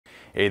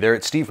Hey there,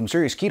 it's Steve from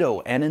Serious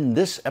Keto, and in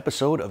this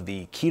episode of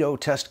the Keto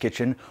Test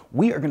Kitchen,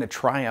 we are going to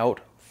try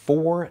out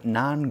 4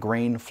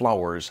 non-grain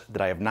flours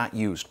that I have not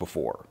used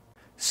before.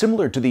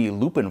 Similar to the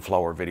lupin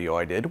flour video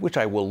I did, which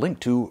I will link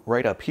to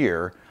right up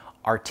here,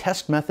 our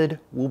test method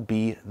will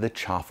be the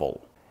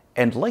chaffle.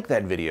 And like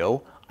that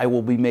video, I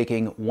will be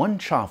making 1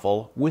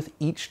 chaffle with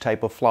each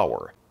type of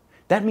flour.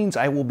 That means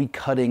I will be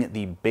cutting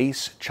the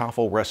base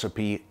chaffle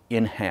recipe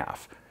in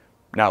half.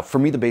 Now, for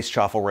me, the base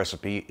chaffle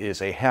recipe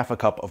is a 1/2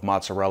 cup of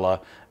mozzarella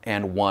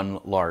and 1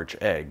 large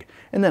egg,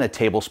 and then a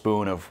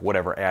tablespoon of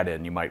whatever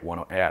add-in you might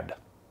want to add.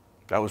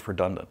 That was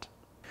redundant.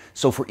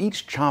 So for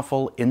each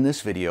chaffle in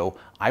this video,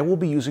 I will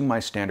be using my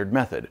standard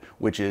method,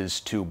 which is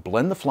to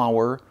blend the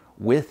flour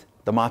with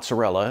the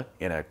mozzarella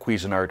in a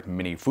Cuisinart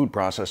mini food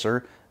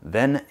processor,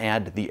 then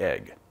add the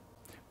egg.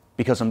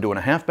 Because I'm doing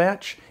a half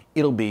batch,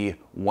 it'll be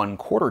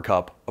 1/4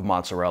 cup of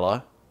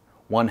mozzarella,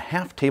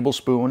 1/2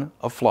 tablespoon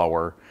of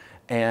flour,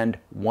 and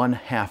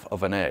 1/2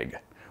 of an egg,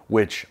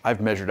 which I've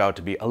measured out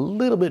to be a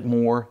little bit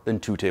more than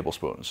 2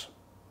 tablespoons.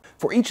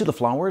 For each of the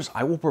flours,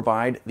 I will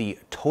provide the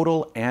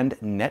total and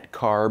net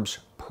carbs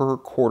per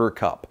 1/4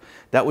 cup.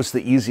 That was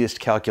the easiest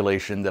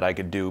calculation that I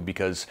could do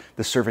because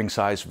the serving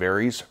size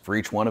varies for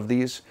each one of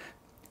these.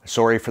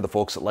 Sorry for the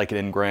folks that like it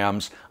in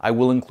grams. I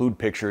will include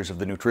pictures of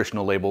the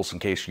nutritional labels in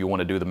case you want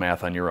to do the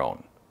math on your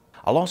own.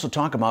 I'll also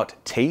talk about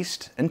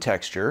taste and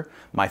texture,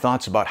 my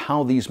thoughts about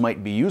how these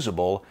might be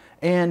usable,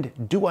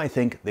 and do I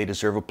think they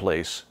deserve a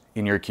place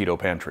in your keto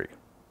pantry.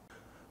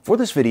 For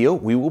this video,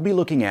 we will be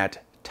looking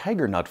at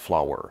tigernut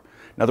flour.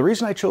 Now the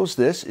reason I chose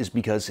this is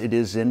because it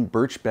is in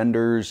Birch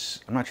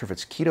Bender's, I'm not sure if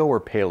it's keto or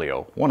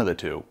paleo, one of the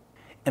two.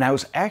 And I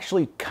was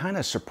actually kind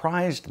of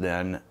surprised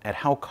then at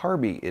how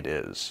carby it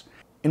is.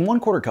 In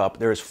 1/4 cup,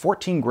 there is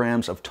 14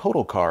 grams of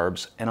total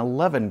carbs and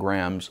 11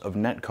 grams of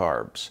net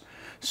carbs.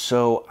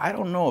 So I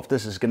don't know if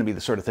this is going to be the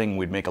sort of thing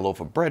we'd make a loaf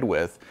of bread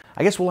with.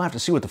 I guess we'll have to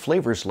see what the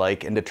flavor's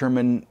like and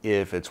determine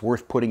if it's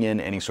worth putting in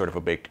any sort of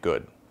a baked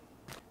good.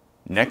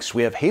 Next,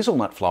 we have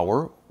hazelnut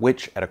flour,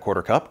 which at a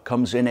 1/4 cup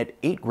comes in at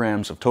 8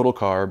 grams of total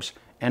carbs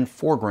and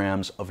 4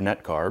 grams of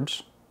net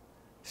carbs.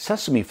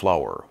 Sesame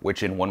flour,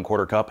 which in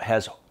 1/4 cup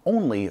has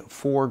only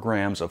 4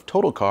 grams of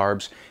total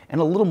carbs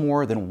and a little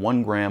more than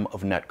 1 gram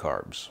of net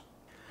carbs.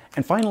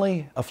 And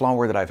finally, a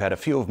flour that I've had a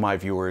few of my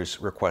viewers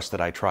request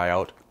that I try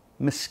out,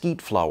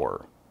 mesquite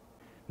flour.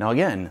 Now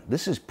again,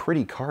 this is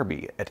pretty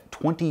carby at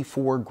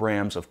 24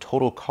 grams of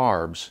total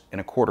carbs in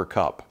a 1/4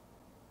 cup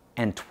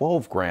and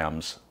 12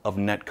 grams of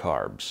net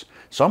carbs.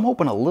 So I'm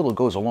hoping a little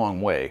goes a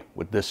long way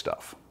with this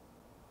stuff.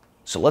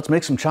 So let's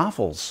make some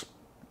chaffles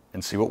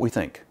and see what we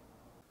think.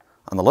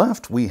 On the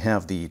left, we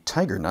have the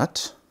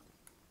tigernut.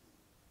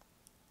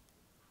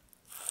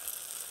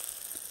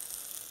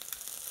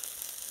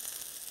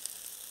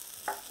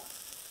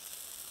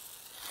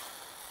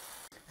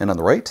 And on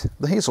the right,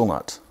 the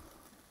hazelnut.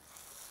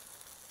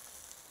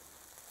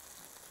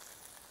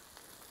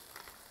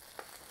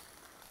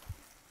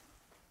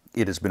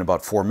 It has been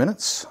about 4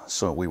 minutes,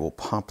 so we will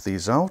pop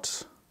these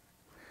out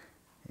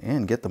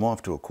and get them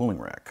off to a cooling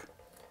rack.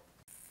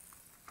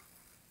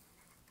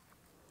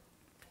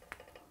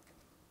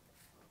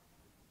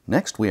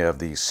 Next, we have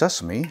the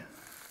sesame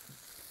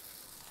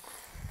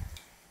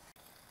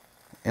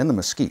and the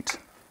mesquite.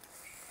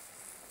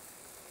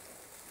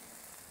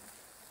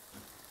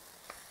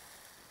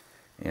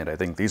 And I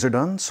think these are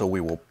done, so we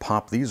will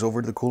pop these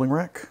over to the cooling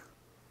rack.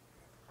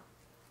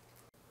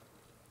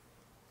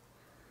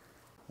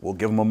 We'll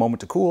give them a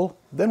moment to cool,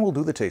 then we'll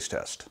do the taste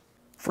test.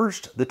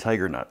 First, the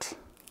tigernut.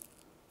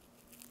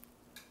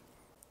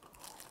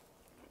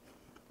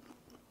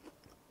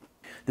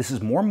 This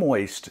is more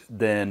moist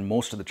than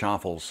most of the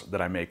chaffles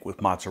that I make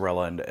with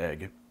mozzarella and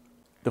egg.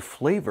 The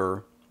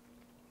flavor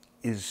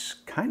is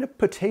kind of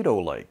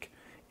potato-like.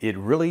 It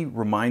really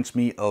reminds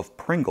me of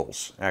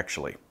Pringles,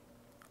 actually.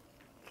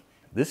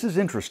 This is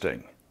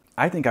interesting.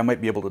 I think I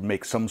might be able to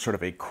make some sort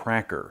of a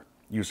cracker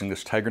using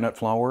this tigernut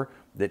flour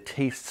that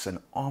tastes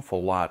an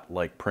awful lot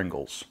like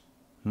Pringles.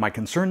 My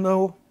concern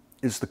though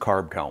is the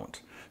carb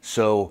count.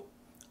 So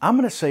I'm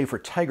going to say for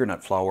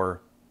tigernut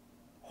flour,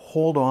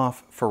 hold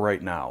off for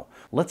right now.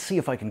 Let's see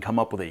if I can come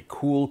up with a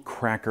cool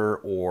cracker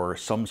or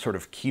some sort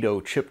of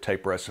keto chip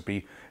type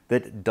recipe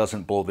that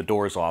doesn't blow the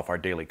doors off our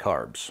daily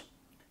carbs.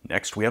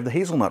 Next we have the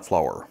hazelnut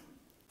flour.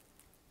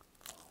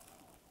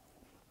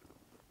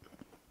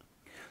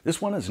 This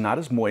one is not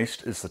as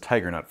moist as the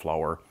tigernut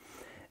flour,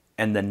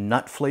 and the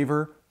nut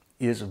flavor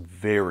is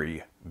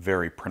very,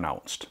 very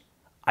pronounced.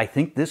 I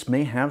think this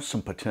may have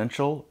some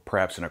potential,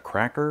 perhaps in a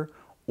cracker,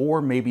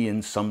 or maybe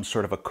in some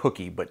sort of a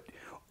cookie, but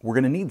we're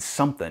gonna need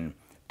something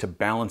to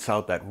balance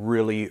out that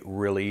really,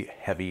 really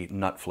heavy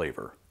nut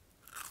flavor.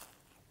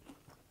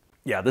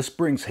 Yeah, this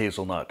brings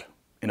hazelnut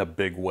in a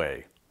big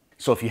way.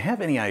 So if you have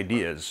any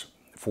ideas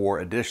for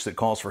a dish that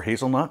calls for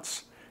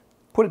hazelnuts,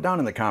 put it down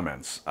in the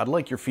comments. I'd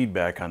like your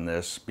feedback on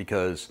this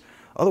because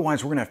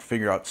otherwise we're gonna have to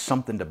figure out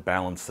something to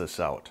balance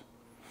this out.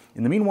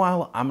 In the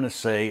meanwhile, I'm gonna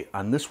say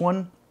on this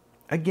one,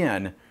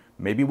 again,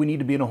 maybe we need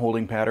to be in a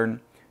holding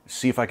pattern,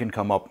 see if I can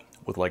come up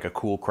with like a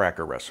cool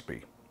cracker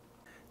recipe.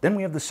 Then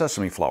we have the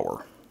sesame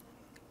flour.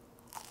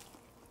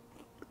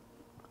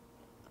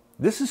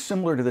 This is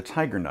similar to the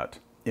tigernut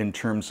in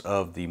terms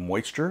of the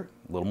moisture,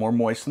 a little more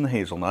moist than the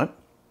hazelnut.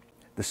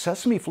 The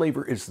sesame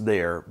flavor is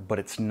there, but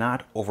it's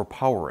not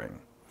overpowering.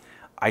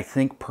 I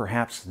think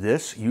perhaps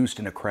this, used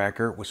in a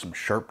cracker with some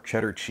sharp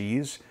cheddar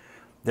cheese.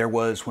 There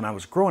was, when I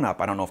was growing up,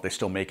 I don't know if they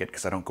still make it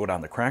because I don't go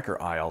down the cracker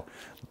aisle,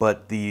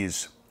 but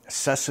these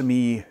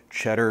sesame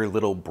cheddar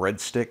little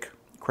breadstick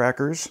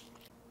crackers.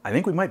 I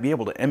think we might be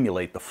able to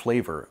emulate the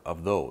flavor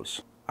of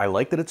those. I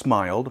like that it's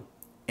mild,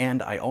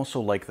 and I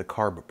also like the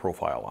carb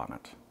profile on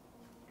it.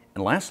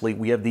 And lastly,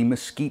 we have the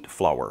mesquite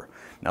flour.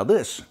 Now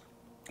this,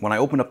 when I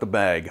opened up the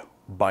bag,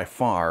 by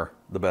far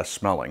the best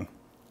smelling.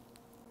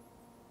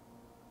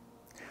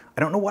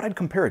 I don't know what I'd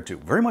compare it to.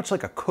 Very much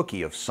like a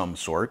cookie of some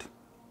sort.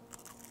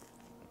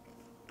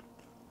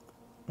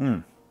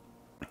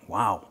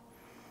 Wow.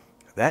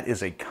 That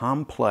is a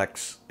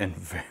complex and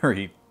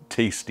very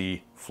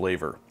tasty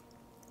flavor.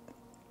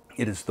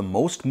 It is the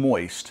most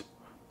moist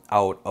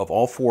out of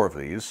all four of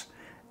these,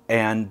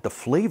 and the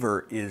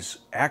flavor is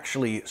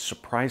actually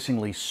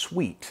surprisingly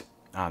sweet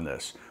on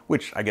this,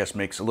 which I guess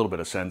makes a little bit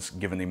of sense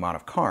given the amount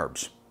of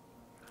carbs.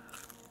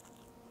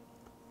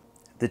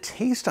 The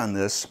taste on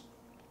this,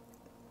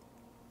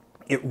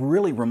 it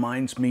really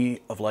reminds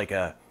me of like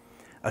a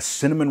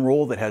cinnamon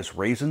roll that has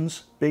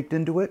raisins baked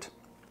into it.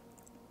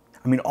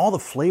 I mean, all the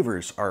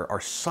flavors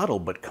are subtle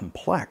but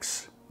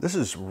complex. This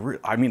is,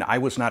 I mean, I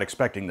was not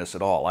expecting this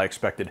at all. I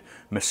expected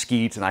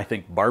mesquite and I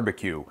think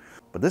barbecue,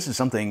 but this is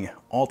something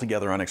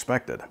altogether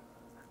unexpected.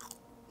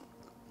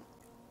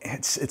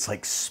 It's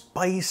like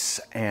spice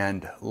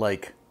and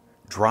like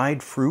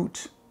dried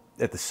fruit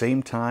at the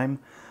same time.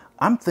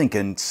 I'm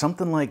thinking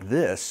something like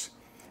this.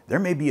 There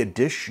may be a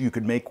dish you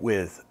could make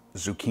with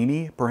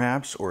zucchini,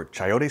 perhaps, or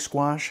chayote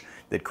squash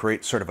that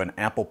creates sort of an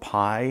apple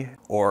pie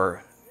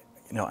or,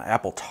 you know,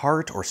 apple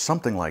tart or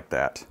something like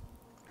that.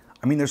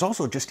 I mean, there's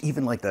also just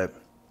even like the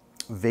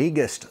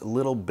vaguest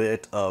little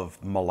bit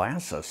of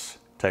molasses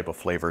type of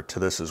flavor to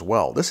this as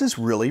well. This is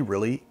really,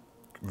 really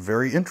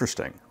very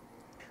interesting.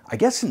 I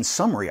guess in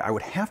summary, I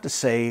would have to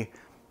say,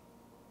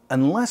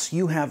 unless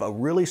you have a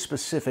really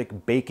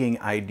specific baking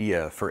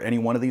idea for any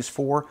one of these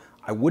four,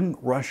 I wouldn't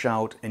rush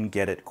out and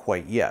get it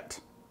quite yet.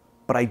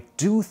 But I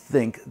do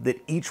think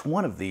that each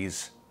one of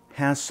these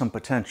has some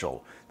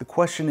potential. The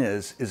question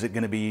is it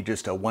going to be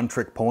just a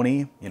one-trick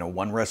pony, you know,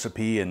 one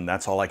recipe and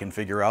that's all I can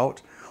figure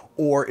out?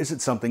 Or is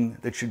it something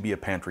that should be a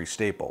pantry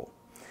staple?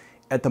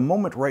 At the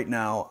moment right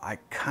now, I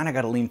kind of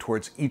got to lean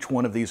towards each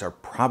one of these are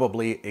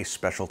probably a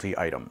specialty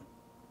item.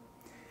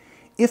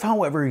 If,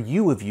 however,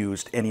 you have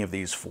used any of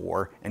these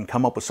four and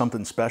come up with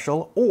something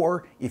special,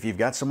 or if you've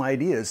got some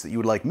ideas that you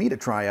would like me to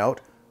try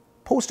out,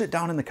 post it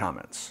down in the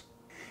comments.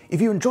 If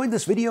you enjoyed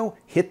this video,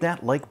 hit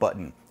that like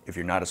button. If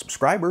you're not a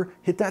subscriber,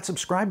 hit that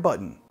subscribe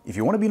button. If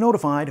you want to be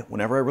notified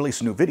whenever I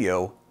release a new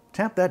video,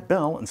 tap that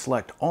bell and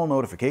select all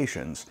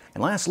notifications.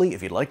 And lastly,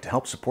 if you'd like to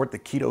help support the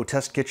Keto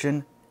Test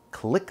Kitchen,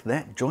 click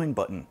that join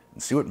button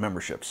and see what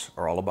memberships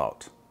are all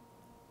about.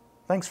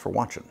 Thanks for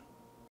watching.